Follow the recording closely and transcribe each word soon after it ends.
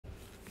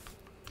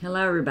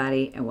Hello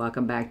everybody and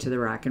welcome back to the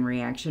Rockin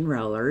Reaction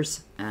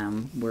Rollers.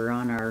 We're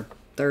on our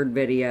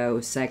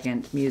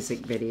second music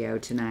video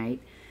tonight.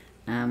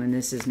 And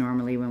this is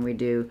normally when we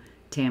do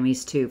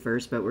Tammy's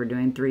twofers, but we're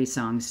doing 3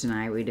 songs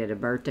tonight. We did a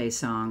birthday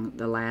song,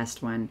 the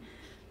last one.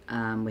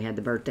 We had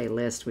the birthday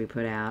list we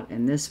put out,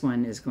 and this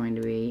one is going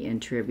to be in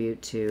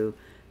tribute to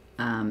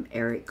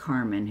Eric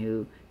Carmen,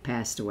 who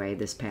passed away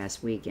this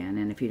past weekend.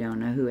 And if you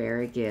don't know who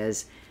Eric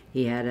is,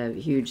 he had a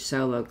huge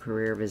solo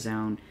career of his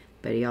own,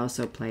 but he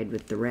also played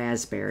with the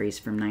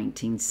Rasberries from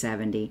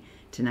 1970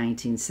 to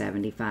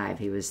 1975.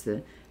 He was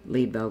the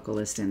lead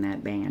vocalist in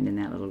that band, in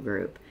that little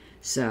group.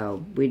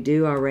 So we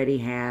do already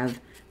have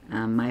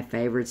my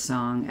favorite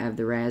song of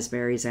the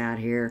Rasberries out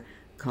here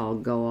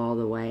called Go All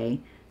the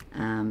Way.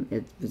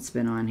 It's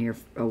been on here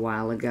a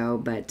while ago,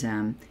 but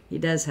he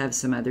does have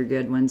some other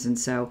good ones, and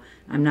so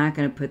I'm not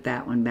going to put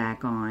that one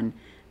back on.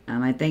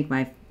 I think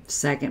my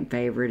second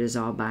favorite is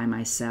All By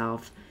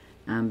Myself.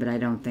 But I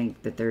don't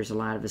think that there's a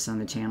lot of us on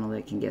the channel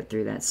that can get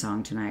through that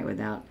song tonight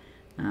without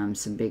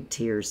some big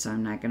tears, so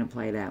I'm not going to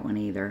play that one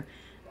either.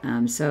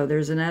 So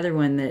there's another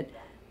one that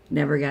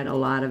never got a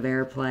lot of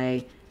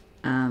airplay,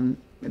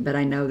 but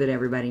I know that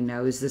everybody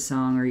knows the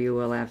song, or you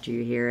will after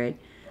you hear it.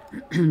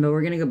 But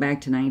we're going to go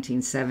back to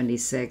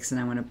 1976, and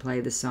I want to play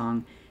the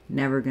song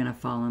Never Gonna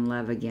Fall in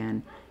Love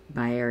Again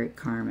by Eric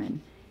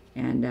Carmen.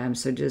 And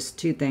so just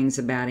 2 things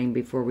about him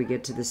before we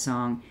get to the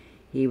song.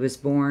 He was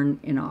born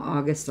in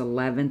August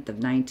 11th of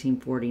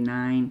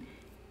 1949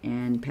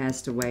 and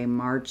passed away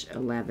March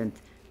 11th,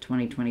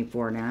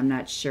 2024. Now, I'm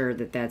not sure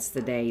that that's the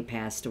day he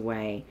passed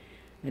away.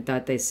 I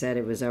thought they said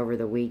it was over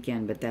the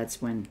weekend, but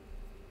that's when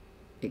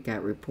it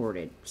got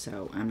reported.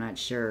 So I'm not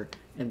sure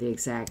of the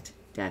exact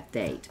death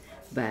date.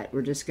 But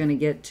we're just going to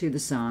get to the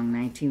song,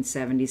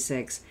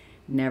 1976,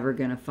 Never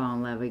Gonna Fall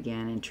in Love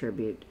Again, in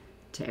tribute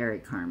to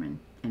Eric Carmen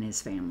and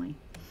his family.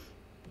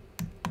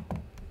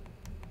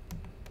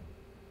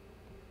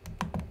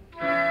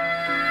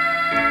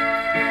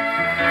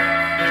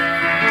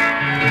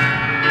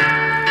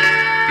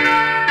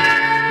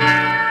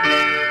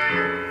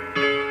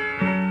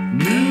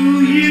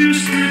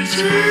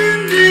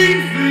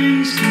 Pretending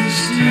things can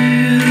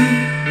still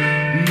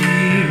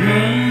be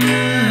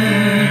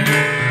right.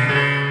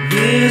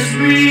 There's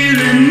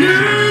really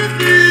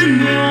nothing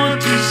more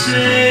to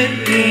say.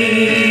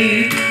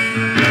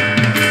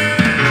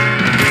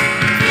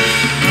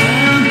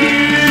 I'll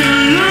get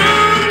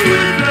along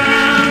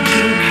without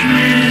your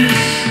kiss.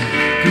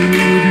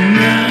 Good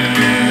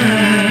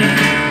night.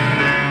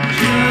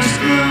 Just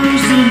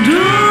close the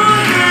door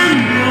and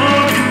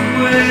walk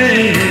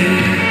away.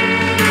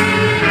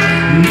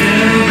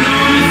 Never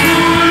gonna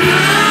fall in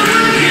love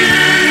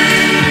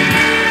again.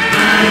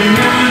 I don't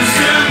wanna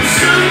stop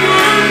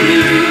someone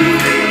new,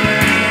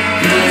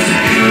 'cause I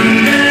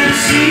couldn't ever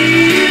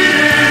see it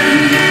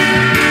end,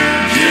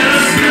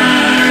 just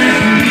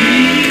like me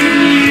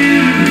and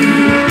you.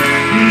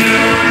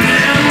 No,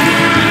 never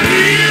gonna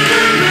feel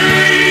the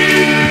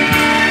pain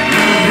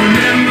of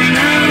remembering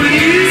how it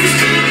used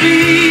to be.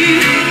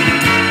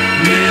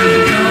 Never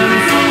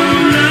gonna fall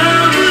in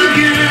love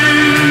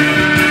again,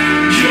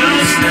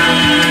 just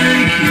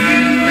like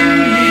you and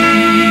me.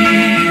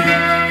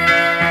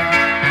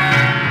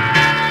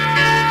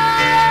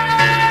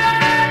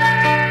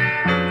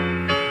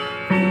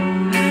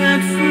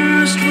 At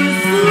first we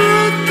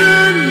thought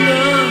that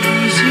love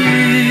was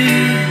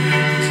here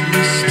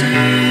to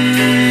stay.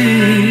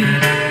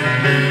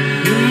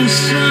 The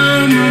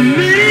summer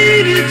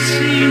made it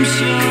seem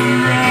so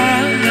right.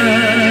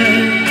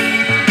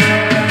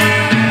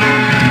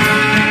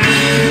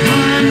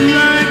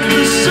 Unlike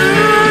the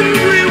sun,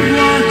 we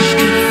watched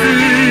it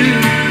fade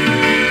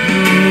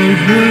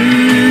away.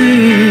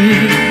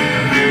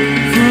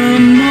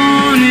 From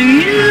morning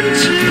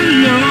into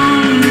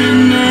lonely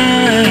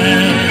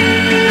night.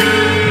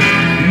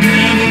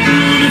 Never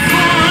gonna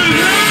fall in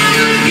love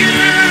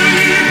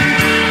again.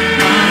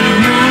 I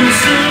don't wanna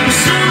stop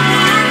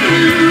someone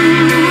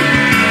new,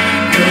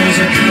 'cause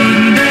I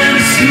couldn't bear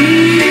to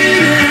see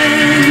it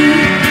end,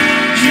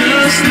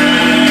 just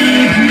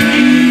like me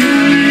and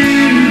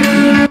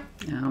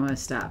you. I'm going to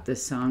stop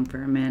this song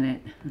for a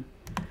minute.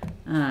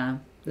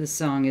 This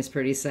song is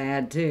pretty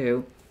sad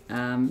too,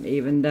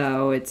 even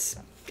though it's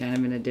kind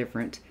of in a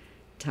different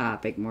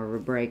topic, more of a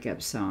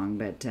breakup song.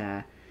 But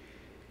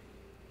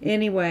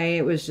anyway,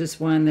 it was just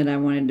one that I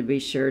wanted to be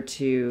sure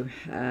to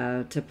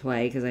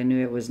play because I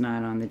knew it was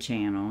not on the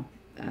channel.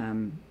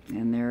 And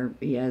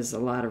he has a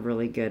lot of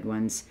really good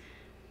ones.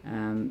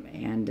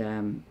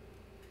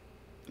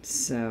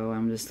 So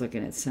I'm just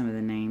looking at some of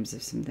the names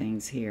of some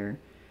things here.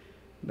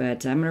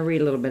 But I'm going to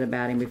read a little bit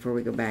about him before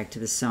we go back to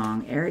the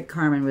song. Eric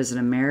Carmen was an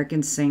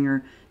American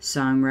singer,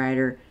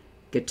 songwriter,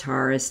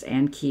 guitarist,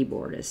 and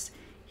keyboardist.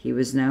 He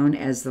was known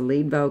as the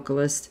lead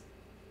vocalist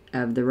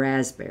of the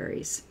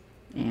Rasberries.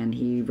 And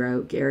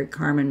Eric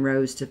Carmen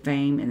rose to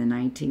fame in the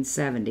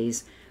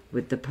 1970s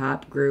with the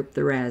pop group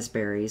the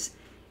Rasberries.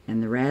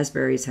 And the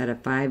Rasberries had a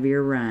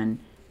 5-year run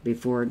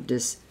before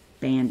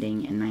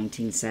banding in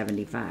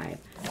 1975.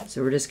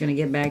 So we're just going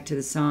to get back to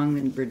the song,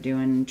 and we're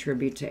doing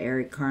tribute to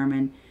Eric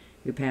Carmen,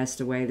 who passed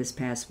away this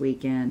past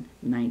weekend,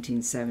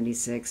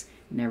 1976.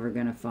 Never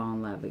Gonna Fall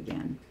in Love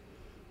Again.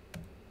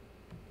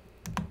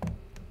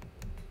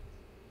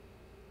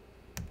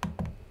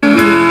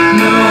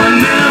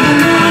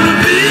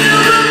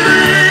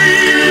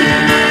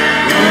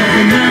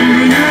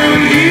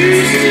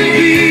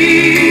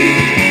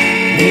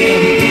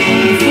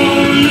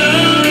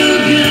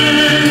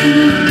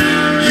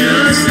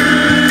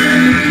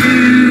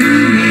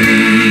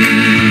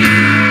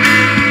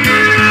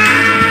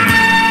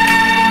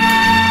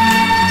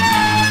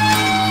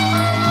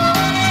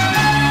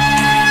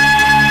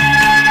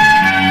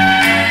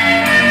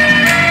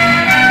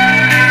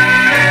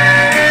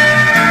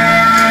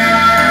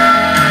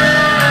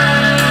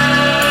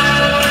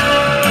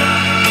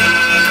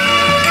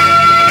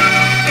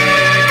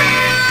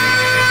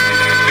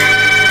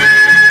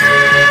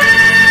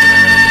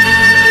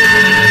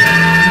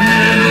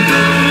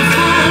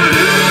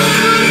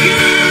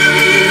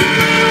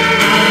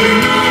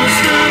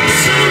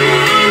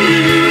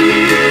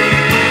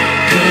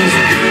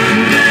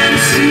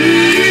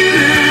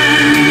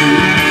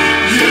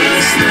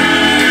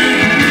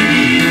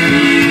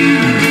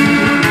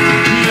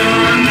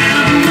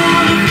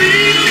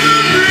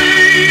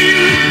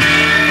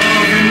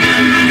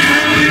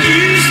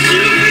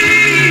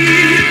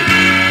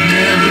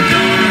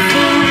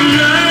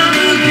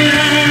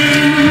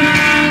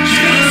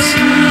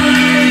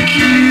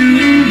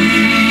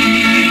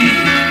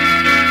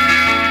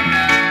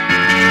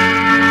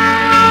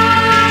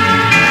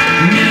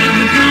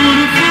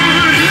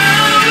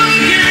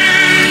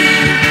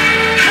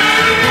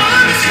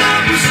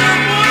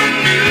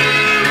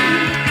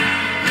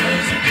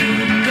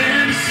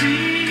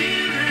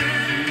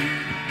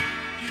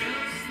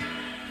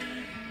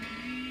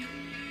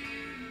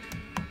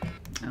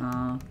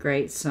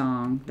 Great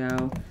song,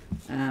 though,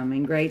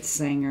 and great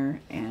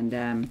singer,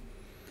 and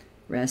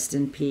rest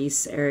in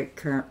peace, Eric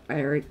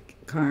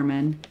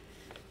Carmen.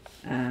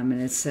 And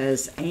it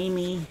says,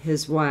 Amy,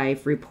 his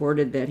wife,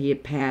 reported that he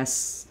had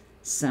passed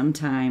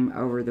sometime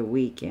over the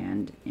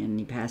weekend, and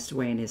he passed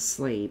away in his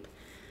sleep.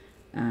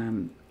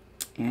 And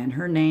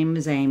her name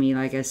is Amy,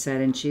 like I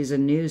said, and she's a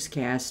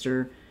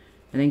newscaster.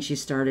 I think she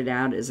started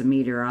out as a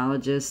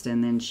meteorologist,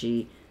 and then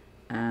she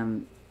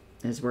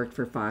has worked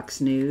for Fox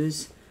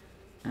News.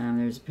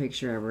 There's a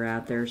picture of her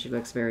out there. She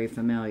looks very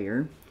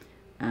familiar.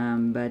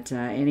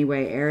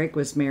 Anyway, Eric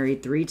was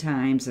married 3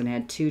 times and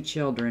had 2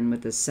 children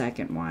with his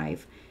second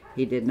wife.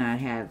 He did not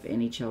have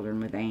any children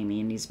with Amy,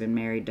 and he's been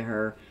married to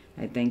her,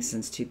 I think,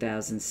 since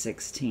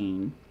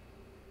 2016.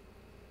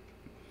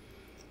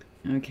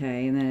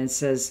 Okay, and then it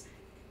says,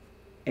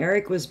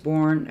 Eric was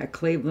born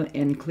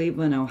in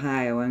Cleveland,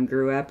 Ohio, and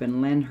grew up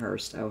in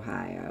Lyndhurst,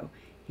 Ohio.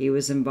 He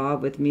was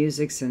involved with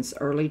music since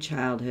early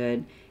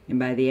childhood, and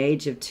by the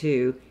age of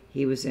 2,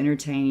 he was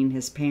entertaining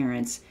his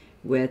parents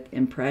with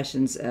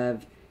impressions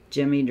of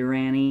Jimmy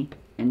Durante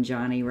and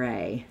Johnny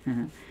Ray.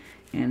 And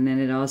then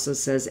it also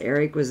says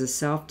Eric was a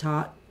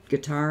self-taught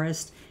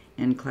guitarist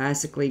and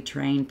classically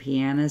trained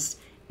pianist,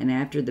 and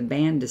after the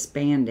band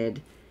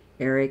disbanded,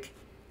 Eric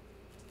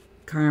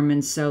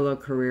Carmen's solo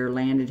career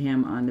landed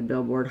him on the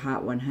Billboard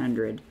Hot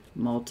 100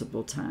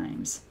 multiple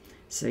times.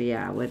 So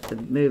yeah, with the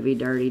movie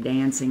Dirty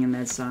Dancing and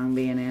that song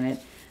being in it,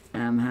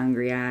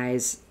 Hungry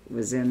Eyes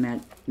was in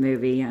that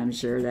movie. I'm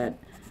sure that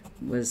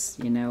was,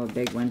 you know, a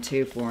big one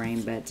too for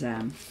him. But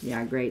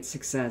yeah, great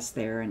success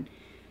there, and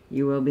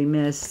you will be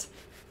missed,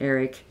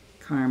 Eric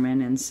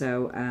Carmen. And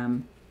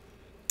so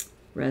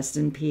rest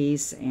in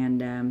peace.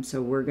 And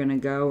so we're gonna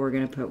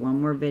put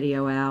one more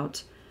video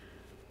out,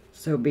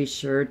 so be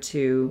sure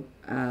to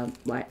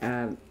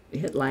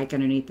hit like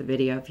underneath the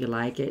video if you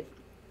like it.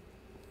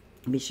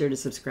 Be sure to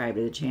subscribe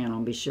to the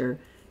channel. Be sure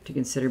to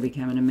consider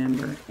becoming a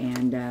member,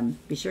 and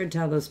be sure to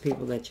tell those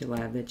people that you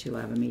love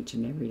them each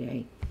and every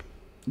day.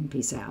 And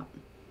peace out.